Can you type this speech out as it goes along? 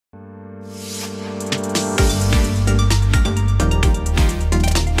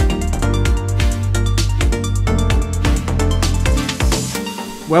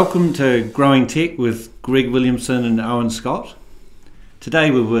Welcome to Growing Tech with Greg Williamson and Owen Scott.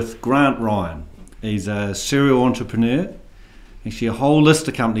 Today we're with Grant Ryan. He's a serial entrepreneur. Actually a whole list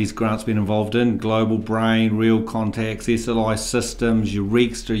of companies Grant's been involved in: Global Brain, Real Contacts, SLI Systems,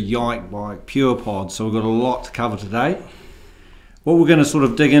 Eureka, YikeBike, PurePods. So we've got a lot to cover today. What we're going to sort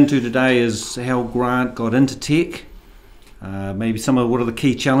of dig into today is how Grant got into tech, maybe some of what are the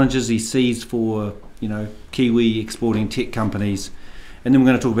key challenges he sees for Kiwi exporting tech companies. And then we're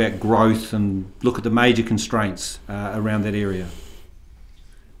going to talk about growth and look at the major constraints around that area.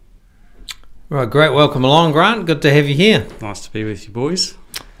 Right, great. Welcome along, Grant. Good to have you here. Nice to be with you, boys.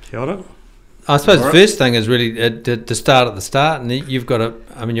 Kia ora. I suppose the first thing is really to start at the start. And you've got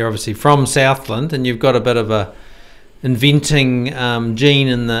you're obviously from Southland, and you've got a bit of a inventing gene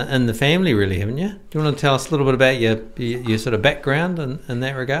in the family, really, haven't you? Do you want to tell us a little bit about your sort of background in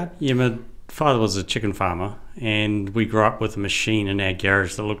that regard? Yeah, my father was a chicken farmer, and we grew up with a machine in our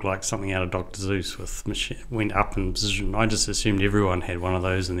garage that looked like something out of Dr. Seuss, with went up in position. I just assumed everyone had one of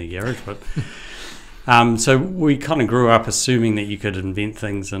those in their garage, but so we kind of grew up assuming that you could invent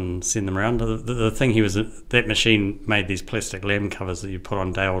things and send them around. The thing that machine made these plastic lamb covers that you put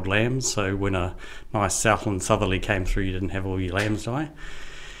on day-old lambs, so when a nice Southland southerly came through, you didn't have all your lambs die.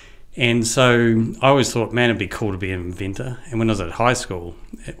 And so I always thought, man, it'd be cool to be an inventor. And when I was at high school,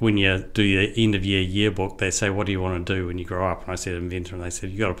 when you do your end of year yearbook, they say, what do you want to do when you grow up? And I said inventor, and they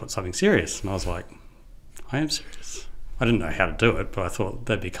said, you got to put something serious. And I was like, I am serious. I didn't know how to do it, but I thought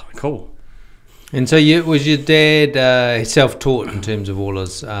that'd be kind of cool. And so was your dad self-taught in terms of all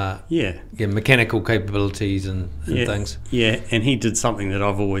his mechanical capabilities and things? Yeah, and he did something that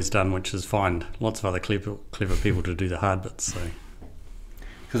I've always done, which is find lots of other clever people to do the hard bits. So.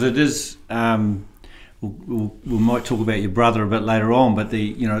 Because it is, we might talk about your brother a bit later on, but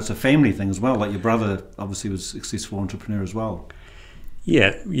it's a family thing as well. Like your brother obviously was a successful entrepreneur as well.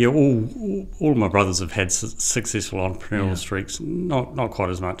 Yeah. All of my brothers have had successful entrepreneurial streaks. Not quite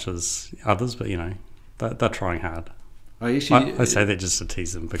as much as others, but they're trying hard. I say that just to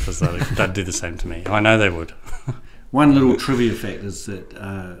tease them because they'd do the same to me. I know they would. One little trivia fact is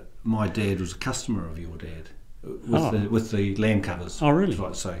that my dad was a customer of your dad. With the lamb covers. Oh, really?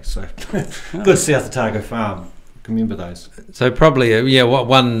 I'd say so. Good South Otago farm. I can remember those. So probably, what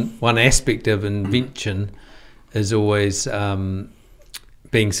one aspect of invention is always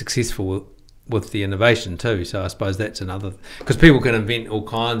being successful with the innovation too. So I suppose that's another, because people can invent all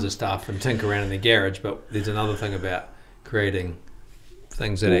kinds of stuff and tinker around in their garage, but there's another thing about creating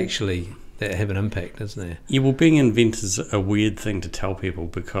things that that have an impact, isn't there? Yeah, well, being an inventor is a weird thing to tell people,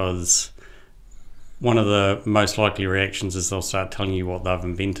 because one of the most likely reactions is they'll start telling you what they've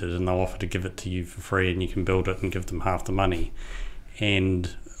invented, and they'll offer to give it to you for free, and you can build it and give them half the money. And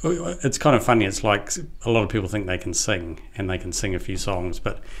it's kind of funny. It's like a lot of people think they can sing, and they can sing a few songs,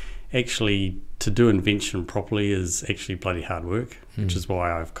 but actually to do invention properly is actually bloody hard work, which is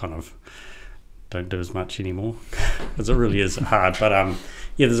why I've kind of don't do as much anymore, because it really is hard. But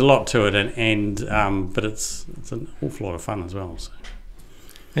there's a lot to it, and but it's an awful lot of fun as well. So.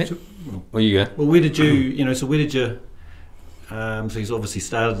 So, well, you go. Well, where did you, so he's obviously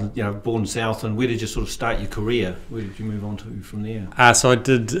started, born south, and where did you sort of start your career? Where did you move on to from there? So I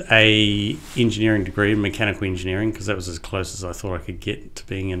did a engineering degree in mechanical engineering, because that was as close as I thought I could get to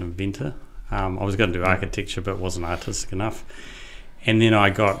being an inventor. I was going to do architecture, but wasn't artistic enough. And then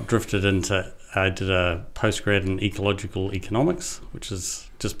I got drifted I did a postgrad in ecological economics, which is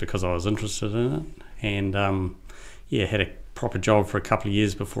just because I was interested in it. And had a proper job for a couple of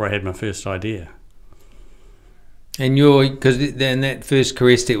years before I had my first idea. And because then that first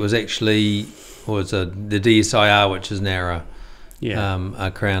career step was actually the DSIR, which is now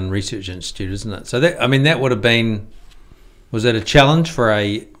a Crown Research Institute, isn't it? So that would have been, was that a challenge for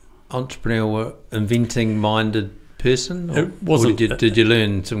a entrepreneurial, inventing minded person? It wasn't. Or did you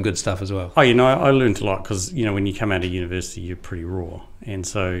learn some good stuff as well? Oh, I learned a lot, because when you come out of university you're pretty raw, and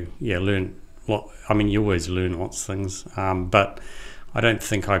so learn. You always learn lots of things, but I don't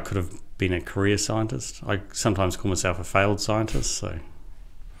think I could have been a career scientist. I sometimes call myself a failed scientist. So,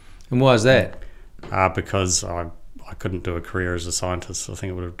 and why is that? Because I couldn't do a career as a scientist. I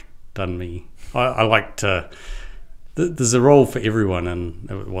think it would have done me. I like to. There's a role for everyone, and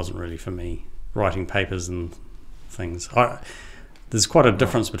it wasn't really for me. Writing papers and things. There's quite a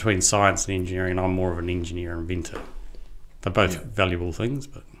difference between science and engineering. I'm more of an engineer inventor. They're both valuable things,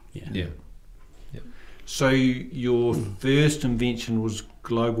 but yeah. So your first invention was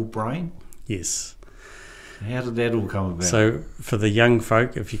Global Brain? Yes. How did that all come about? So for the young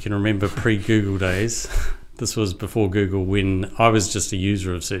folk, if you can remember pre-Google days, this was before Google, when I was just a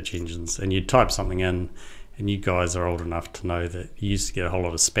user of search engines, and you'd type something in and you guys are old enough to know that you used to get a whole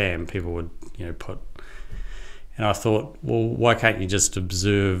lot of spam. People would, put, and I thought, well, why can't you just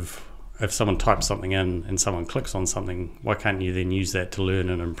observe if someone types something in and someone clicks on something? Why can't you then use that to learn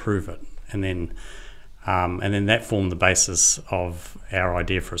and improve it? And then that formed the basis of our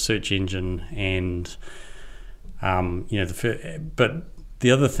idea for a search engine. And but the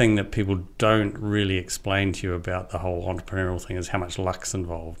other thing that people don't really explain to you about the whole entrepreneurial thing is how much luck's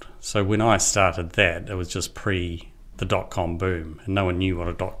involved. So when I started that, it was just pre the dot-com boom, and no one knew what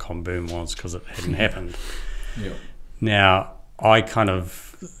a dot-com boom was because it hadn't happened. Yeah. Now, I kind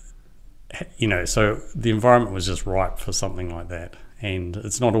of, so the environment was just ripe for something like that. And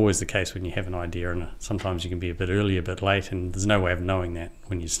it's not always the case when you have an idea, and sometimes you can be a bit early, a bit late, and there's no way of knowing that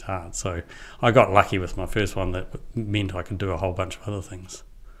when you start. So I got lucky with my first one. That meant I could do a whole bunch of other things.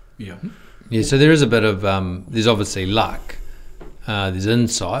 Yeah. Yeah, so there is a bit of, there's obviously luck, there's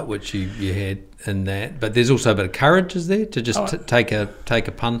insight, which you had in that, but there's also a bit of courage, is there, to just take a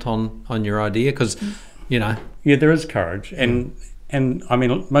punt on your idea? Because, Yeah, there is courage. And I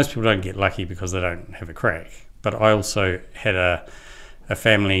mean, most people don't get lucky because they don't have a crack. But I also had a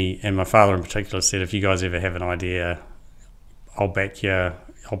family, and my father in particular said, if you guys ever have an idea, I'll back you,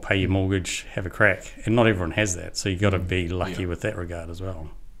 I'll pay your mortgage, have a crack. And not everyone has that, so you've got to be lucky with that regard as well.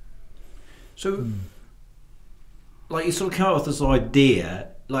 So, like, you sort of come up with this idea,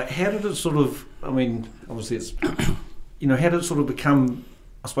 like, how did it sort of, I mean, obviously it's, how did it sort of become,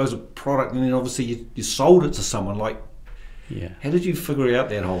 I suppose, a product, and then obviously you sold it to someone, like, how did you figure out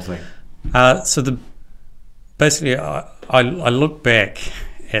that whole thing? Basically, I look back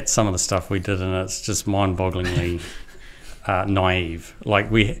at some of the stuff we did, and it's just mind-bogglingly naive. Like,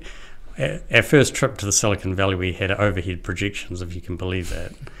 our first trip to the Silicon Valley, we had overhead projections, if you can believe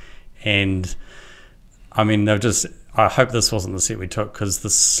that. And I mean, I hope this wasn't the set we took, because the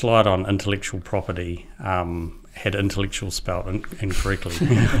slide on intellectual property had intellectual spelled incorrectly.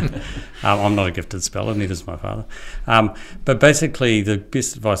 I'm not a gifted speller, neither is my father. But basically, the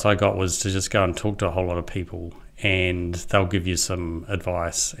best advice I got was to just go and talk to a whole lot of people, and they'll give you some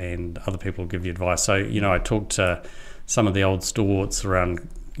advice, and other people will give you advice. So, I talked to some of the old stalwarts around,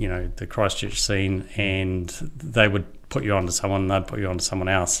 the Christchurch scene, and they would put you onto someone, and they'd put you onto someone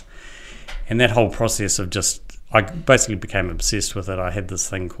else. And that whole process of I basically became obsessed with it. I had this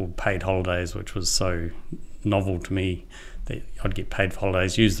thing called paid holidays, which was so novel to me that I'd get paid for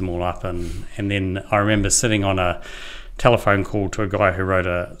holidays, use them all up, and then I remember sitting on a telephone call to a guy who wrote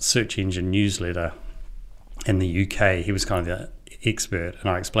a search engine newsletter in the UK. He was kind of the expert, and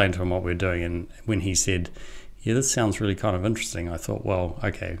I explained to him what we were doing, and when he said, yeah, this sounds really kind of interesting, I thought, well,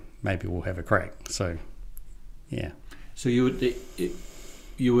 okay, maybe we'll have a crack. So yeah. So you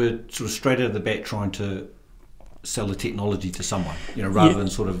were sort of straight out of the bat trying to sell the technology to someone, rather than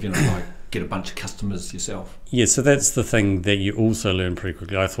sort of, like get a bunch of customers yourself. Yeah, so that's the thing that you also learn pretty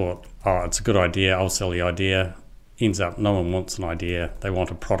quickly. I thought, it's a good idea, I'll sell the idea. Ends up no one wants an idea, they want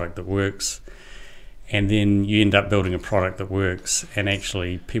a product that works. And then you end up building a product that works, and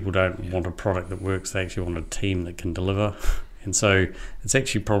actually people don't want a product that works, they actually want a team that can deliver. And so it's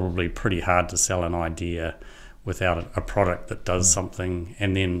actually probably pretty hard to sell an idea without a product that does something,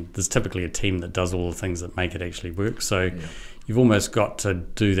 and then there's typically a team that does all the things that make it actually work. So you've almost got to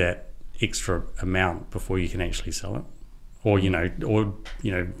do that extra amount before you can actually sell it. Or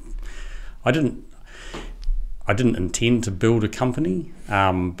I didn't intend to build a company,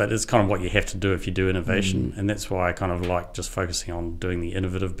 but it's kind of what you have to do if you do innovation, and that's why I kind of like just focusing on doing the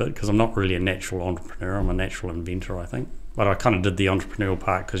innovative bit, because I'm not really a natural entrepreneur, I'm a natural inventor, I think. But I kind of did the entrepreneurial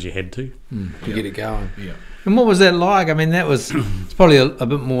part because you had to. To get it going. Yeah. And what was that like? I mean, it's probably a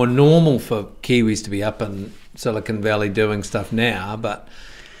bit more normal for Kiwis to be up in Silicon Valley doing stuff now, but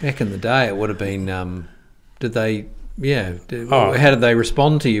back in the day it would have been, how did they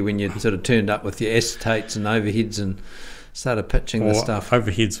respond to you when you sort of turned up with your acetates and overheads and started pitching the stuff?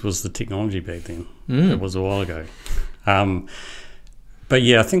 Overheads was the technology back then. It was a while ago. But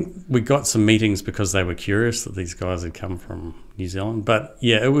yeah, I think we got some meetings because they were curious that these guys had come from New Zealand. But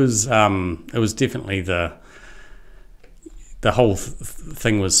yeah, it was definitely the whole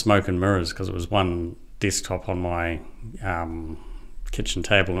thing was smoke and mirrors, because it was one desktop on my kitchen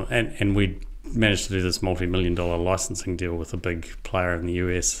table, and we managed to do this multi-million-dollar licensing deal with a big player in the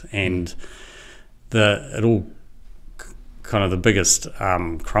US, and it all kind of the biggest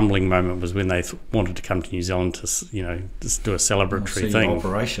crumbling moment was when they wanted to come to New Zealand to just do a celebratory thing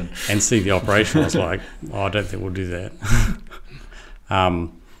and see the operation. I was like, I don't think we'll do that.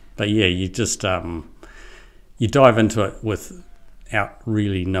 But yeah, you just you dive into it without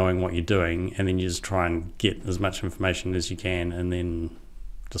really knowing what you're doing, and then you just try and get as much information as you can, and then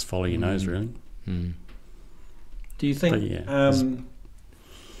just follow your nose, really. Do you think, But yeah,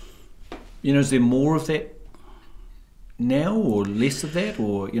 is there more of that now or less of that?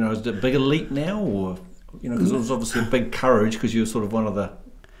 Or, is it a bigger leap now? Or, because it was obviously a big courage because you were sort of one of the,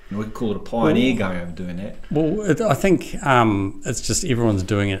 we could call it a pioneer going over doing that. Well, I think it's just everyone's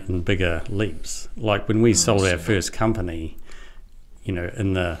doing it in bigger leaps. Like when we sold our first company,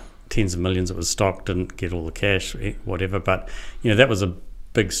 in the tens of millions it was stock, didn't get all the cash, whatever, but that was a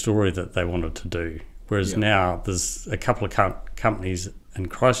big story that they wanted to do. Whereas now there's a couple of companies in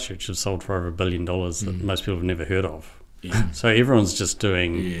Christchurch have sold for over $1 billion that most people have never heard of. Yeah. So everyone's just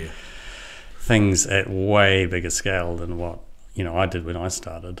doing things at way bigger scale than what I did when I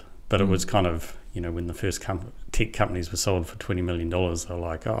started. But it was kind of when the first tech companies were sold for $20 million, they were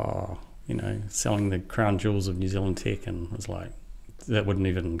like, selling the crown jewels of New Zealand tech, and it was like that wouldn't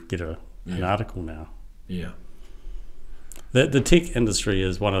even get an article now. Yeah. The tech industry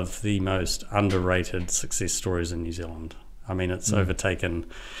is one of the most underrated success stories in New Zealand. I mean, it's overtaken,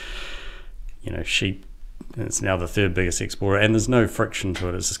 sheep, and it's now the third biggest exporter, and there's no friction to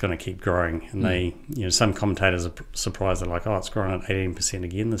it. It's just going to keep growing. And they, some commentators are surprised. They're like, it's growing at 18%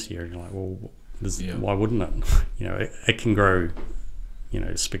 again this year. And you're like, well, why wouldn't it? It can grow,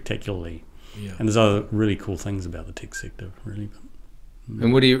 spectacularly. Yeah. And there's other really cool things about the tech sector, really.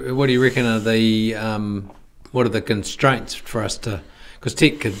 And what do you reckon are the what are the constraints for us to? Because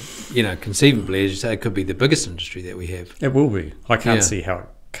tech could, conceivably, as you say, it could be the biggest industry that we have. It will be. I can't see how it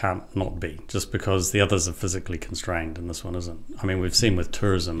can't not be, just because the others are physically constrained and this one isn't. I mean, we've seen with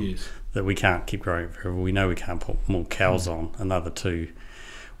tourism that we can't keep growing forever. We know we can't put more cows on another two,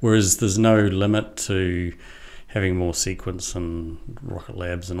 whereas there's no limit to having more sequence and Rocket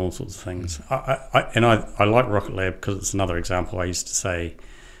Labs and all sorts of things. I like Rocket Lab because it's another example. I used to say,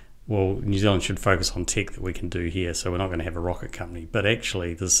 well, New Zealand should focus on tech that we can do here, so we're not going to have a rocket company. But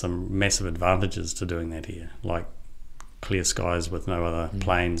actually, there's some massive advantages to doing that here, like clear skies with no other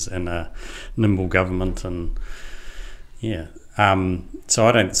planes and a nimble government, and so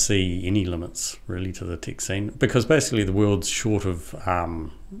I don't see any limits really to the tech scene, because basically the world's short of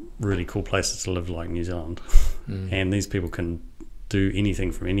really cool places to live like New Zealand, and these people can do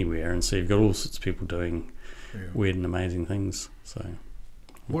anything from anywhere, and so you've got all sorts of people doing weird and amazing things. So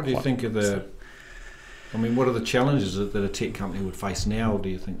what do you think of what are the challenges that a tech company would face now? Do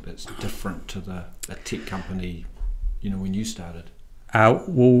you think that's different to a tech company when you started?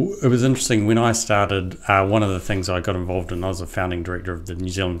 Well, it was interesting. When I started, one of the things I got involved in, I was a founding director of the New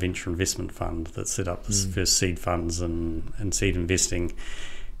Zealand Venture Investment Fund that set up this first seed funds and seed investing.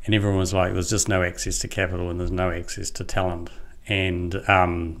 And everyone was like, there's just no access to capital and there's no access to talent. And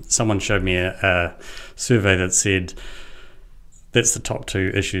someone showed me a survey that said that's the top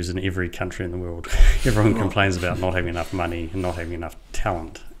two issues in every country in the world. Everyone complains about not having enough money and not having enough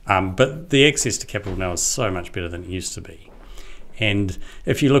talent. But the access to capital now is so much better than it used to be. And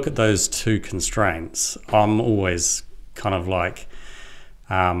if you look at those two constraints, I'm always kind of like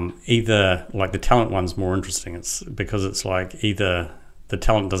either like the talent one's more interesting. It's because it's like either the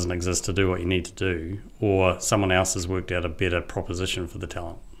talent doesn't exist to do what you need to do, or someone else has worked out a better proposition for the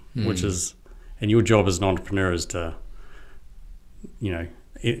talent, which is, and your job as an entrepreneur is to,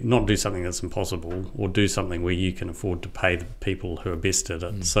 not do something that's impossible, or do something where you can afford to pay the people who are best at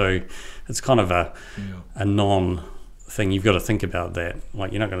it. So it's kind of a non thing. You've got to think about that.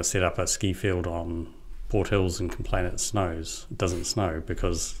 Like, you're not going to set up a ski field on Port Hills and complain it snows. It doesn't snow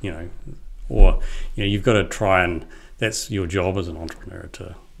because, you've got to try, and that's your job as an entrepreneur,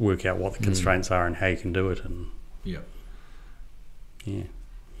 to work out what the constraints are and how you can do it. And and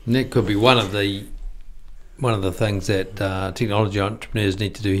that could be one of the things that technology entrepreneurs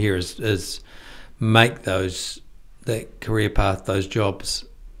need to do here is make that career path, those jobs,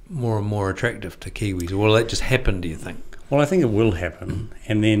 more and more attractive to Kiwis. Or will that just happen, do you think? Well, I think it will happen,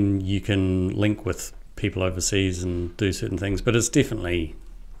 and then you can link with people overseas and do certain things. But it's definitely,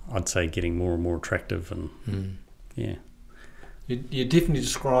 I'd say, getting more and more attractive. And you're definitely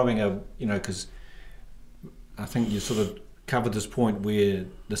describing because I think you sort of covered this point where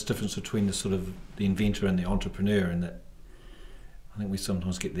this difference between the inventor and the entrepreneur, and that I think we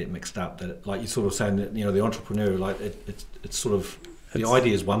sometimes get that mixed up. That like you're sort of saying that the entrepreneur, like it's sort of the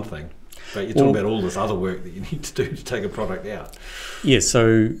idea is one thing, but you're talking about all this other work that you need to do to take a product out. Yeah,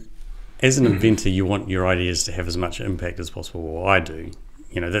 so as an inventor, you want your ideas to have as much impact as possible. Well, I do.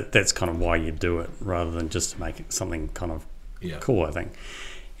 That's kind of why you do it, rather than just to make it something kind of cool, I think.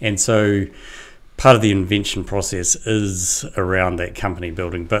 And so part of the invention process is around that company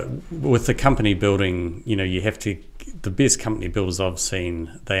building. But with the company building, you have to the best company builders I've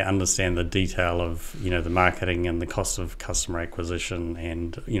seen, they understand the detail of, the marketing and the cost of customer acquisition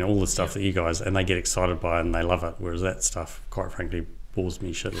and, all the stuff that you guys, and they get excited by it and they love it, whereas that stuff, quite frankly, bores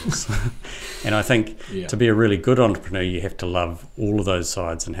me shitless. And I think to be a really good entrepreneur, you have to love all of those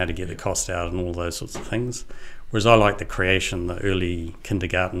sides and how to get the cost out and all those sorts of things. Whereas I like the creation, the early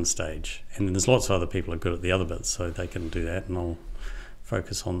kindergarten stage. And then there's lots of other people who are good at the other bits, so they can do that, and I'll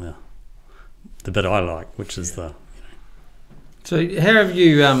focus on the bit I like, which is the... So how have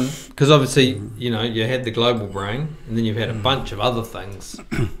you, because obviously, you had the global brain, and then you've had a bunch of other things,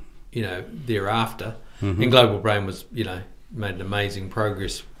 thereafter. Mm-hmm. And global brain was, made an amazing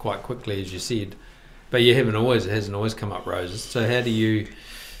progress quite quickly, as you said. But it hasn't always come up roses. So how do you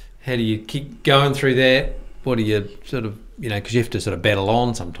keep going through that? What do you sort of, because you have to sort of battle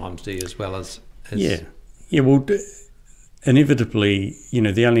on sometimes, do you, as well as... Well, inevitably,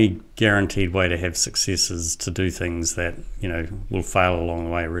 the only guaranteed way to have success is to do things that, will fail along the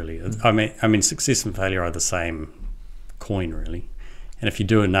way, really. I mean, success and failure are the same coin, really. And if you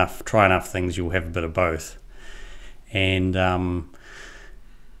try enough things, you'll have a bit of both. And, and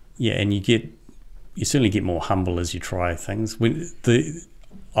you certainly get more humble as you try things.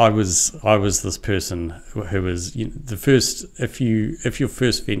 I was this person who was the first. If your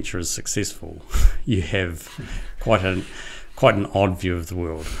first venture is successful, you have quite an odd view of the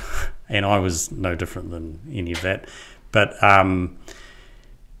world, and I was no different than any of that. But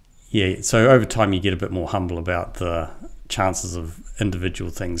so over time you get a bit more humble about the chances of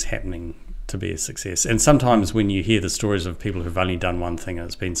individual things happening to be a success. And sometimes when you hear the stories of people who've only done one thing and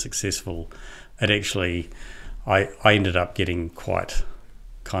it's been successful, I ended up getting quite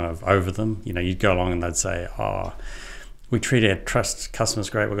kind of over them. You'd go along and they'd say, we treat our trust customers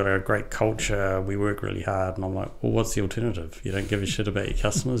great, we've got a great culture, we work really hard. And I'm like, well, what's the alternative? You don't give a shit about your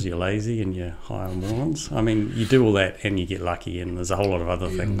customers, you're lazy and you hire morons. I mean, you do all that and you get lucky, and there's a whole lot of other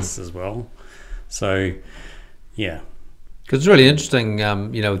things as well. So, yeah. Because it's really interesting,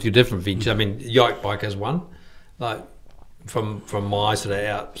 with your different ventures. I mean, YikeBike is one. Like, from my sort of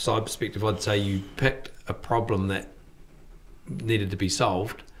outside perspective, I'd say you picked a problem that needed to be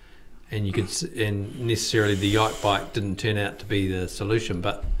solved, and necessarily the YikeBike didn't turn out to be the solution,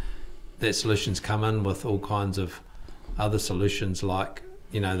 but that solution's come in with all kinds of other solutions, like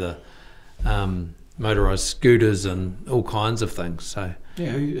the motorised scooters and all kinds of things. So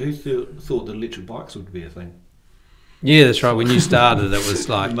who thought that electric bikes would be a thing? Yeah, that's right. When you started, it was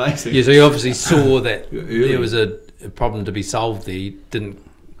like amazing. So you obviously saw that there was a problem to be solved there. You didn't,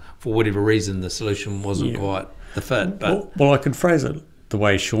 for whatever reason, the solution wasn't quite the fit. But well, I could phrase it the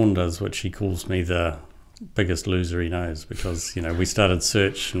way Sean does, which he calls me the biggest loser he knows, because we started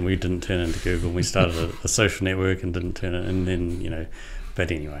search and we didn't turn into Google. We started a social network and didn't turn it, and then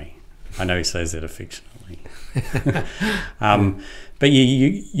But anyway, I know he says that affectionately. But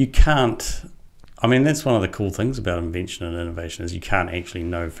you can't. I mean, that's one of the cool things about invention and innovation, is you can't actually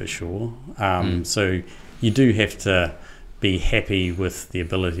know for sure. So you do have to be happy with the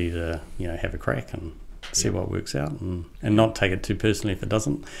ability to have a crack and see what works out, and not take it too personally if it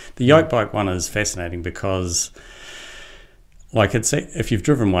doesn't. The YikeBike one is fascinating because, if you've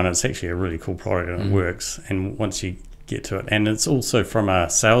driven one, it's actually a really cool product and it works. And once you get to it, and it's also, from a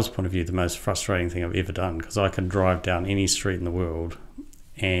sales point of view, the most frustrating thing I've ever done, because I can drive down any street in the world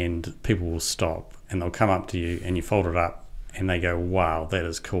and people will stop and they'll come up to you and you fold it up and they go, wow, that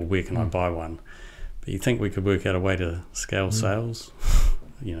is cool, where can I buy one? But you think we could work out a way to scale sales?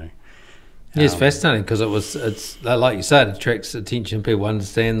 Yeah, it's fascinating because it's like you said, it attracts attention. People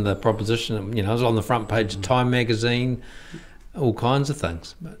understand the proposition. It was on the front page of Time magazine, all kinds of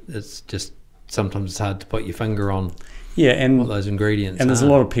things. But it's just sometimes it's hard to put your finger on. Yeah, and what those ingredients. And there's a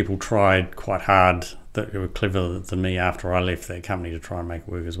lot of people tried quite hard that were cleverer than me after I left that company to try and make it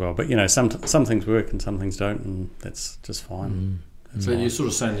work as well. But some things work and some things don't, and that's just fine. So you're sort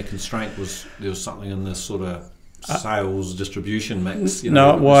of saying the constraint was there was something in this sort of sales distribution mix?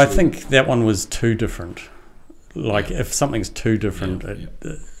 No, well, I think that one was too different. If something's too different,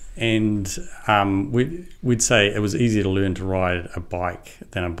 we'd say it was easier to learn to ride a bike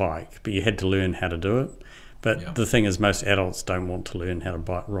than a bike, but you had to learn how to do it. But the thing is, most adults don't want to learn how to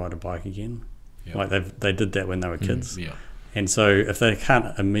ride a bike again. They did that when they were kids. And so if they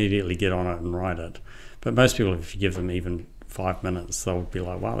can't immediately get on it and ride it, but most people, if you give them even 5 minutes, they'll be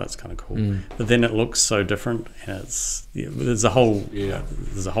like, wow, that's kind of cool. But then it looks so different, and there's a whole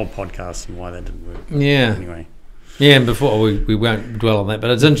podcast on why that didn't work. Anyway. And before we won't dwell on that, but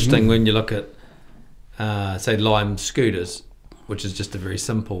it's interesting when you look at say Lime scooters, which is just a very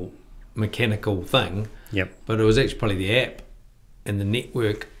simple mechanical thing. But it was actually probably the app and the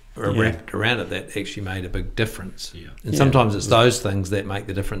network wrapped around it that actually made a big difference. Yeah. And sometimes it's those things that make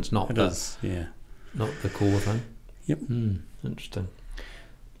the difference, not the core thing. Yep. Interesting.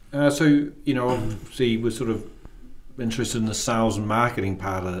 So, obviously we're sort of interested in the sales and marketing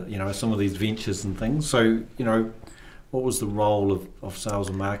part of, some of these ventures and things. So, what was the role of sales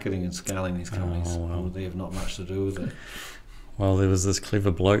and marketing in scaling these companies? Or they have not much to do with it? Well, there was this clever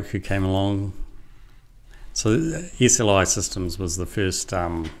bloke who came along. So SLI Systems was the first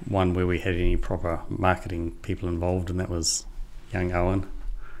one where we had any proper marketing people involved, and that was young Owen,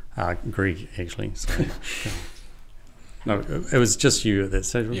 Greg actually. So, no, it was just you at that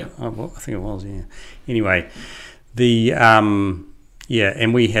stage. Yeah. I think it was. Yeah. Anyway,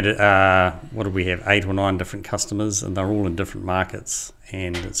 and we had what did we have? 8 or 9 different customers, and they're all in different markets.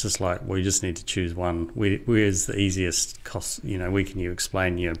 And it's just like, we just need to choose one. Where's the easiest cost? Where can you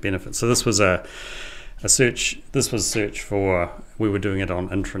explain your benefits? So this was a search. This was search for. We were doing it on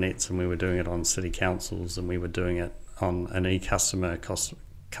intranets, and we were doing it on city councils, and we were doing it on an e-customer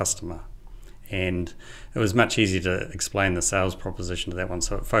customer. And it was much easier to explain the sales proposition to that one.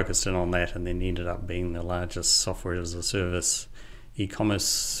 So it focused in on that, and then ended up being the largest software as a service e-commerce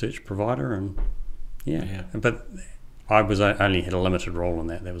search provider. And but I only had a limited role in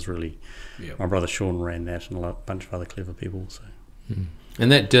that. That was really my brother Sean ran that, and a bunch of other clever people. So, and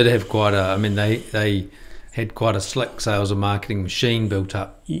that did have quite a. I mean, they had quite a slick sales and marketing machine built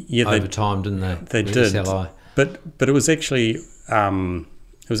up over time, didn't they? They did. SLI. But it was actually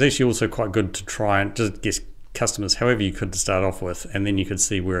also quite good to try and just get customers however you could to start off with, and then you could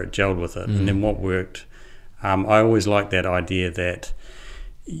see where it gelled with it, and then what worked. I always liked that idea that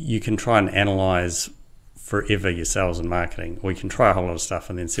you can try and analyse forever your sales and marketing, or you can try a whole lot of stuff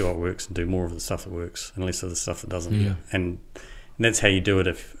and then see what works and do more of the stuff that works and less of the stuff that doesn't. And that's how you do it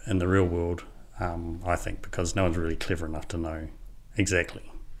in the real world, I think, because no one's really clever enough to know exactly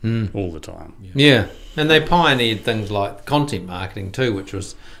all the time. Yeah, and they pioneered things like content marketing too, which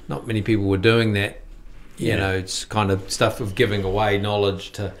was not many people were doing that. It's kind of stuff of giving away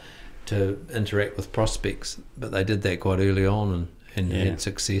knowledge to interact with prospects, but they did that quite early on and had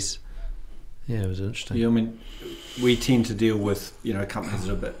success. Yeah, it was interesting. Yeah, I mean, we tend to deal with companies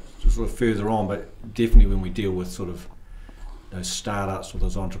that are a bit sort of further on, but definitely when we deal with sort of those startups or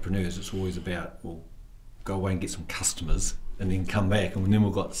those entrepreneurs, it's always about, well, go away and get some customers and then come back, and then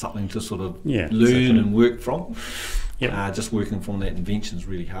we've got something to sort of learn and work from. Just working from that invention is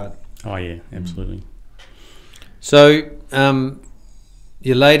really hard. Oh yeah, absolutely. So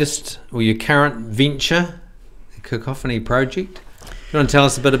your latest or your current venture, the Cacophony project, you want to tell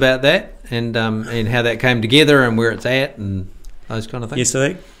us a bit about that and how that came together and where it's at and those kind of things? Yeah, so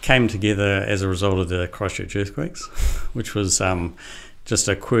that came together as a result of the Christchurch earthquakes, which was just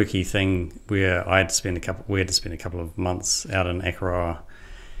a quirky thing where we had to spend a couple of months out in Akaroa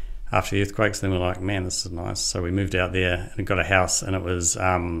after the earthquakes. Then we're like, man, this is nice. So we moved out there and got a house, and it was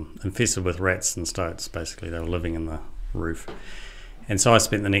infested with rats and stoats. Basically, they were living in the roof. And so I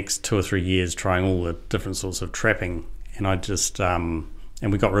spent the next 2 or 3 years trying all the different sorts of trapping, and I just and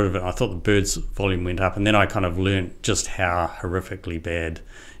we got rid of it. I thought the birds' volume went up, and then I kind of learnt just how horrifically bad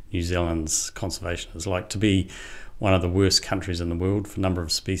New Zealand's conservation is. Like, to be one of the worst countries in the world for number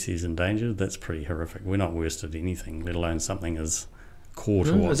of species in danger, that's pretty horrific. We're not worst at anything, let alone something as core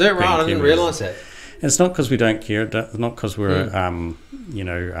to what. Is that right? I didn't realise that. And it's not because we don't care. It's not because we're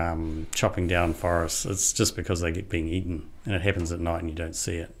chopping down forests. It's just because they get being eaten, and it happens at night and you don't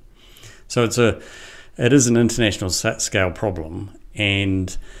see it. So it is an international scale problem.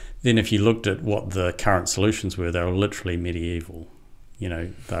 And then if you looked at what the current solutions were, they were literally medieval.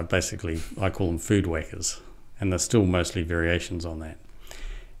 They're basically, I call them food whackers, and they're still mostly variations on that.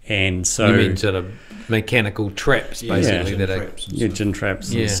 And so you mean sort of mechanical traps, basically, gin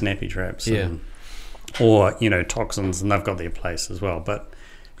traps and snappy traps, or toxins, and they've got their place as well.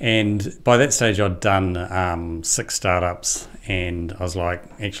 And by that stage, I'd done 6 startups, and I was like,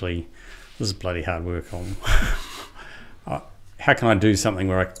 actually, this is bloody hard work. How can I do something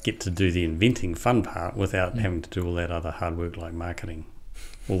where I get to do the inventing fun part without having to do all that other hard work like marketing?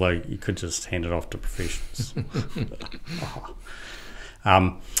 Although you could just hand it off to professionals.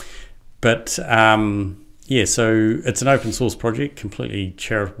 So it's an open source project, completely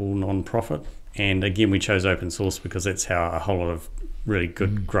charitable, non-profit. And again, we chose open source because that's how a whole lot of really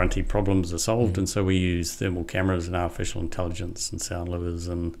good grunty problems are solved. And so we use thermal cameras and artificial intelligence and sound livers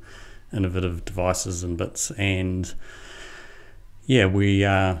and innovative devices and bits. And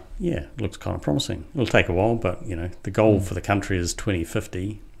it looks kind of promising. It'll take a while, but the goal for the country is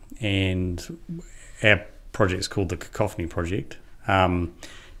 2050, and our project's called the Cacophony Project.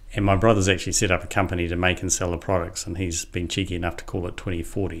 And my brother's actually set up a company to make and sell the products, and he's been cheeky enough to call it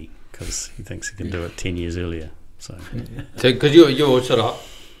 2040 because he thinks he can do it 10 years earlier. So because your sort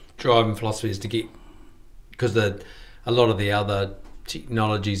of driving philosophy is to get, because a lot of the other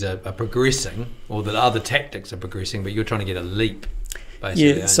technologies are progressing, or the other tactics are progressing, but you're trying to get a leap.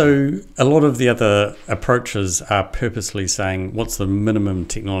 Yeah, so a lot of the other approaches are purposely saying, what's the minimum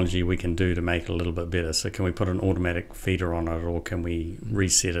technology we can do to make it a little bit better? So can we put an automatic feeder on it, or can we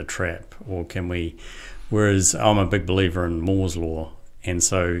reset a trap, or can we... Whereas I'm a big believer in Moore's law, and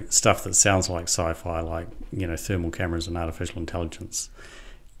so stuff that sounds like sci-fi, like, thermal cameras and artificial intelligence,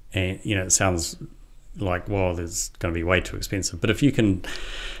 and, it sounds like, well, there's going to be way too expensive. But if you can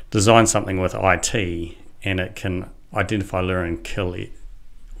design something with IT and it can identify, learn and kill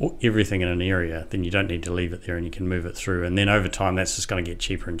everything in an area, then you don't need to leave it there and you can move it through, and then over time that's just going to get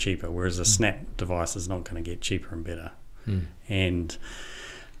cheaper and cheaper, whereas a snap device is not going to get cheaper and better. And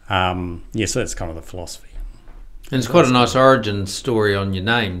so that's kind of the philosophy. And it's quite a nice origin story on your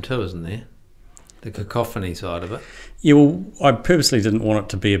name too, isn't there? The cacophony side of it. Yeah, well, I purposely didn't want it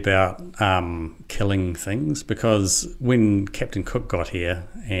to be about killing things, because when Captain Cook got here,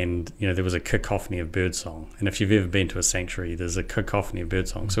 and there was a cacophony of birdsong, and if you've ever been to a sanctuary, there's a cacophony of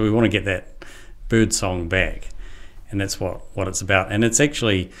birdsong. So we want to get that birdsong back, and that's what it's about. And it's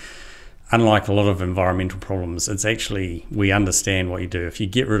actually, unlike a lot of environmental problems, it's actually, we understand what you do. If you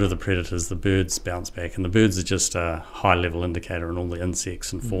get rid of the predators, the birds bounce back, and the birds are just a high-level indicator in all the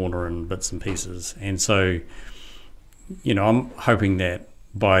insects and fauna and bits and pieces. And so, I'm hoping that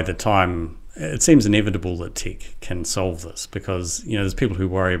by the time, it seems inevitable that tech can solve this, because there's people who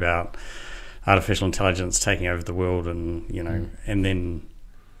worry about artificial intelligence taking over the world, and and then,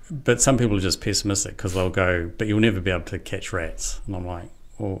 but some people are just pessimistic because they'll go, but you'll never be able to catch rats. And I'm like,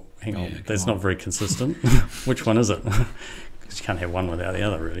 well, hang on, that's not very consistent. Which one is it? Because you can't have one without the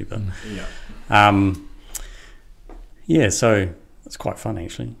other, really. But so it's quite fun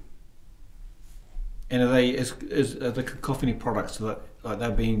actually. And are are the cacophony products that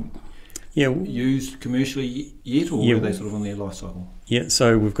they're being used commercially yet, or are they sort of on their life cycle? Yeah,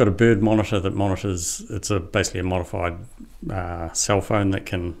 so we've got a bird monitor that monitors. It's basically a modified cell phone that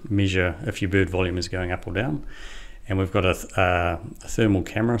can measure if your bird volume is going up or down. And we've got a thermal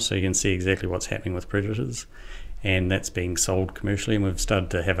camera, so you can see exactly what's happening with predators. And that's being sold commercially. And we've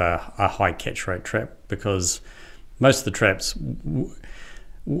started to have a high catch rate trap, because most of the traps,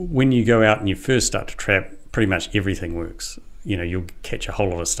 when you go out and you first start to trap, pretty much everything works. You'll catch a whole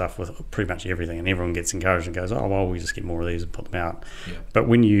lot of stuff with pretty much everything, and everyone gets encouraged and goes, oh, well, we just get more of these and put them out. Yeah. But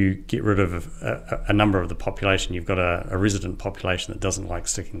when you get rid of a number of the population, you've got a resident population that doesn't like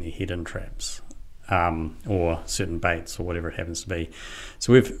sticking their head in traps, or certain baits or whatever it happens to be.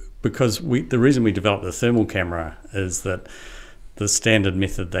 So the reason we developed the thermal camera is that the standard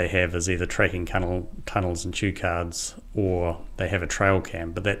method they have is either tracking tunnels and chew cards, or they have a trail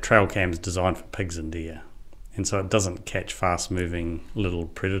cam, but that trail cam is designed for pigs and deer, and so it doesn't catch fast-moving little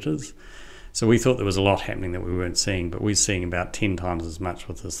predators. So we thought there was a lot happening that we weren't seeing, but we're seeing about 10 times as much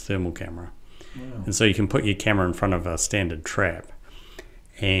with this thermal camera. Wow. And so you can put your camera in front of a standard trap,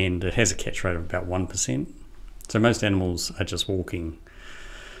 and it has a catch rate of about 1%. So most animals are just walking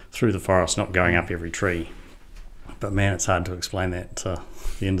through the forest, not going up every tree. But man, it's hard to explain that to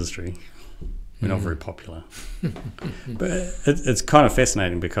the industry. We're not very popular. But it's kind of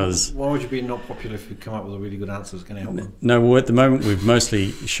fascinating, because... Why would you be not popular if you come up with a really good answer that's going to help them? No, well, at the moment we've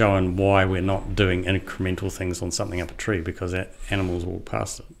mostly shown why we're not doing incremental things on something up a tree, because animals walk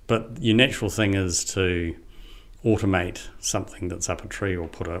past it. But your natural thing is to automate something that's up a tree, or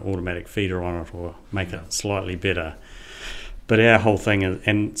put an automatic feeder on it, or make it slightly better. But our whole thing is,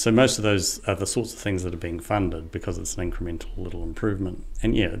 and so most of those are the sorts of things that are being funded because it's an incremental little improvement.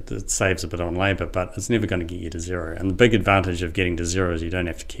 And yeah, it saves a bit on labour, but it's never going to get you to zero. And the big advantage of getting to zero is you don't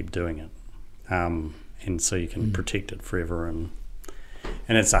have to keep doing it. And so you can protect it forever. And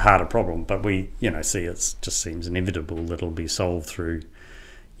it's a harder problem, but we, see it just seems inevitable that it'll be solved through,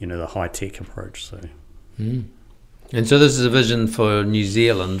 the high-tech approach. So. And so this is a vision for New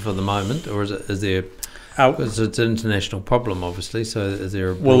Zealand for the moment, or is there... Because it's an international problem, obviously, so is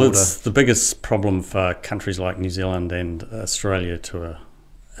there a broader... Well, it's the biggest problem for countries like New Zealand and Australia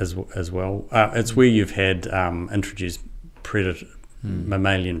as well. It's where you've had introduced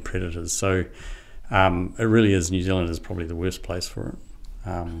mammalian predators. So it really is, New Zealand is probably the worst place for it.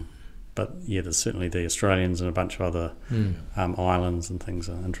 But yeah, there's certainly the Australians and a bunch of other islands and things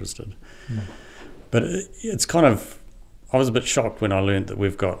are interested. But it's kind of... I was a bit shocked when I learned that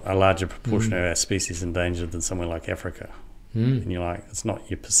we've got a larger proportion of our species endangered than somewhere like Africa. And you're like, it's not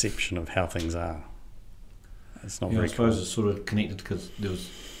your perception of how things are. It's not very I suppose it's sort of connected because there was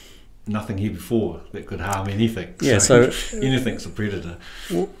nothing here before that could harm anything. Yeah, so anything's a predator.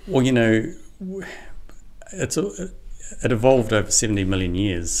 Well, you know, it evolved over 70 million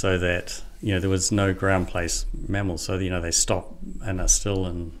years so that, you know, there was no ground-based mammals. So, you know, they stop and are still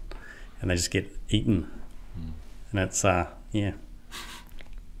and they just get eaten. And it's, yeah,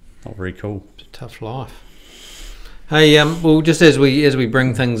 not very cool. It's a tough life. Hey, well, just as we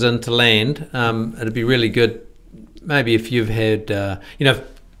bring things into land, it'd be really good, maybe if you've had, you know,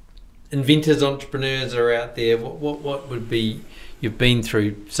 inventors, entrepreneurs are out there. What would be? You've been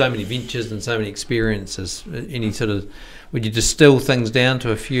through so many ventures and so many experiences. Any sort of, would you distill things down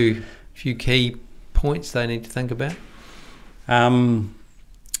to a few key points they need to think about?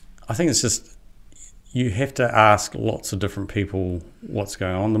 I think it's just, you have to ask lots of different people what's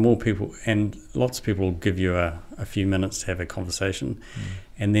going on. The more people, and lots of people will give you a few minutes to have a conversation.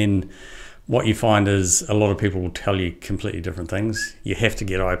 And then what you find is a lot of people will tell you completely different things. You have to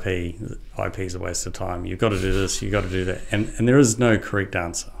get IP. IP is a waste of time. You've got to do this, you've got to do that. And there is no correct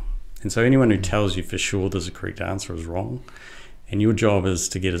answer. And so anyone who tells you for sure there's a correct answer is wrong. And your job is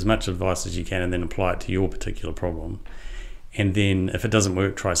to get as much advice as you can and then apply it to your particular problem. And then if it doesn't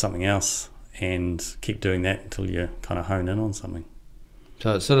work, try something else and keep doing that until you kind of hone in on something.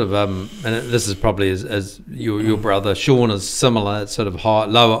 So it's sort of, and this is probably as your brother Sean is similar. It's sort of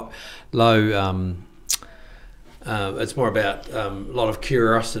low. It's more about a lot of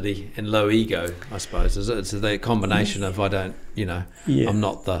curiosity and low ego, I suppose. It's the combination of I don't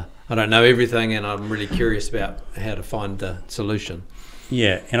know everything, and I'm really curious about how to find the solution.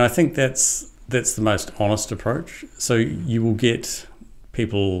 Yeah, and I think that's the most honest approach. So you will get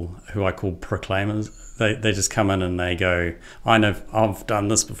people who I call proclaimers. They just come in and they go, I know, I've done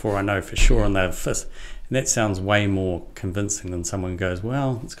this before, I know for sure, and they've fit. And that sounds way more convincing than someone who goes,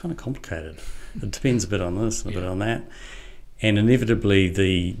 well, it's kind of complicated. It depends a bit on this and a bit on that. And inevitably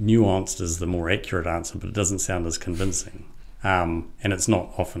the nuanced is the more accurate answer, but it doesn't sound as convincing. And it's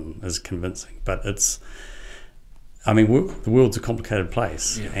not often as convincing, but it's, I mean, the world's a complicated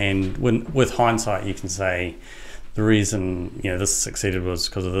place. Yeah. And with hindsight, you can say, the reason, you know, this succeeded was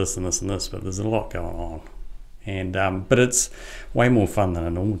because of this and this and this, but there's a lot going on. And but it's way more fun than a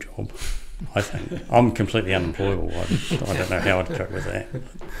normal job, I think. I'm completely unemployable. I don't know how I'd cope with that.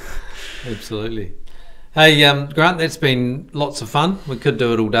 Absolutely. Hey, Grant, that's been lots of fun. We could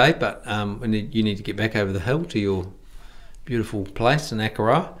do it all day, but you need to get back over the hill to your beautiful place in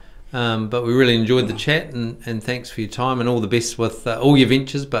Akaroa. But we really enjoyed the chat, and thanks for your time, and all the best with all your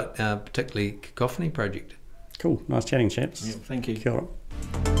ventures, but particularly Cacophony Project. Cool. Nice chatting, chaps. Yeah, thank you. Kia ora.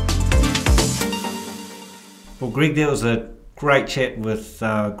 Well, Greg, that was a great chat with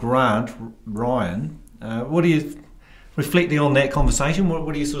Grant Ryan. What do you, reflecting on that conversation,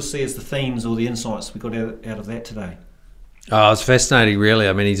 what do you sort of see as the themes or the insights we got out of that today? Oh, it's fascinating, really.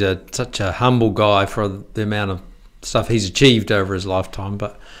 I mean, he's such a humble guy for the amount of stuff he's achieved over his lifetime.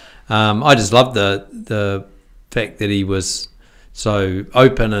 But I just love the fact that he was so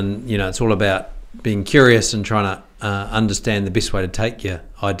open, and you know, it's all about being curious and trying to understand the best way to take your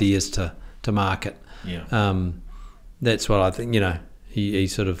ideas to market. Yeah. That's what I think. You know, he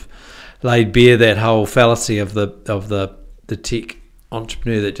sort of laid bare that whole fallacy of the tech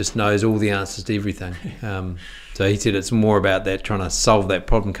entrepreneur that just knows all the answers to everything. So he said it's more about that, trying to solve that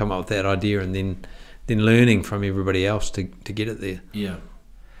problem, come up with that idea, and then learning from everybody else to get it there. Yeah.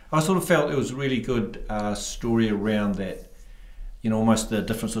 I sort of felt it was a really good story around that, you know, almost the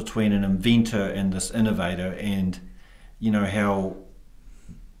difference between an inventor and this innovator, and, you know, how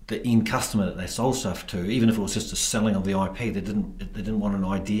the end customer that they sold stuff to, even if it was just a selling of the IP, they didn't want an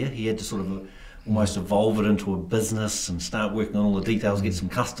idea. He had to sort of almost evolve it into a business and start working on all the details, get some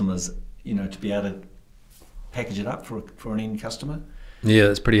customers, you know, to be able to package it up for an end customer. Yeah,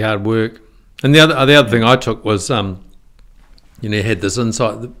 it's pretty hard work. And the other thing I took was, you know, you had this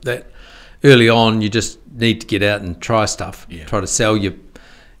insight that early on you just need to get out and try stuff, try to sell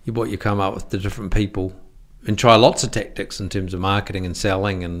what you come up with to different people, and try lots of tactics in terms of marketing and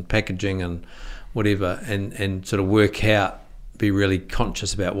selling and packaging and whatever, and sort of work out, be really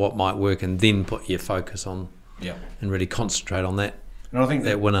conscious about what might work, and then put your focus on and really concentrate on that. And I think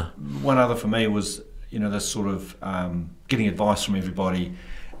that winner. One other for me was, you know, this sort of getting advice from everybody,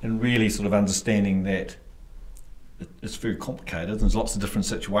 and really sort of understanding that it's very complicated. There's lots of different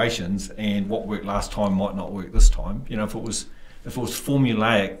situations, and what worked last time might not work this time. You know, if it was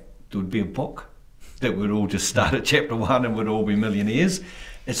formulaic, there would be a book that would all just start at chapter 1 and would all be millionaires.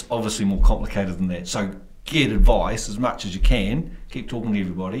 It's obviously more complicated than that. So get advice as much as you can, keep talking to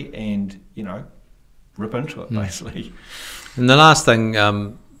everybody, and, you know, rip into it, basically. And the last thing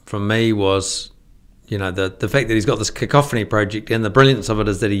from me was, you know, the fact that he's got this cacophony project, and the brilliance of it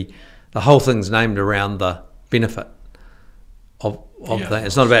is that the whole thing's named around the benefit of that.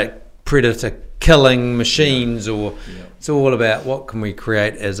 It's not about predator killing machines, or it's all about what can we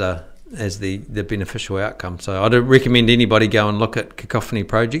create as the beneficial outcome. So I'd recommend anybody go and look at Cacophony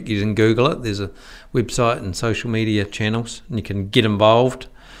Project. You can Google it. There's a website and social media channels, and you can get involved,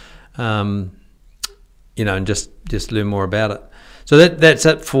 and just learn more about it. So that's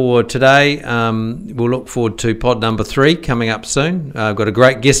it for today. We'll look forward to pod number 3 coming up soon. I've got a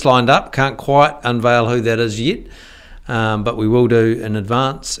great guest lined up. Can't quite unveil who that is yet, but we will do in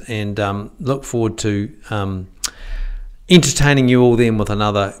advance, and look forward to entertaining you all then with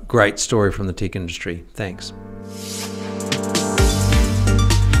another great story from the tech industry. Thanks.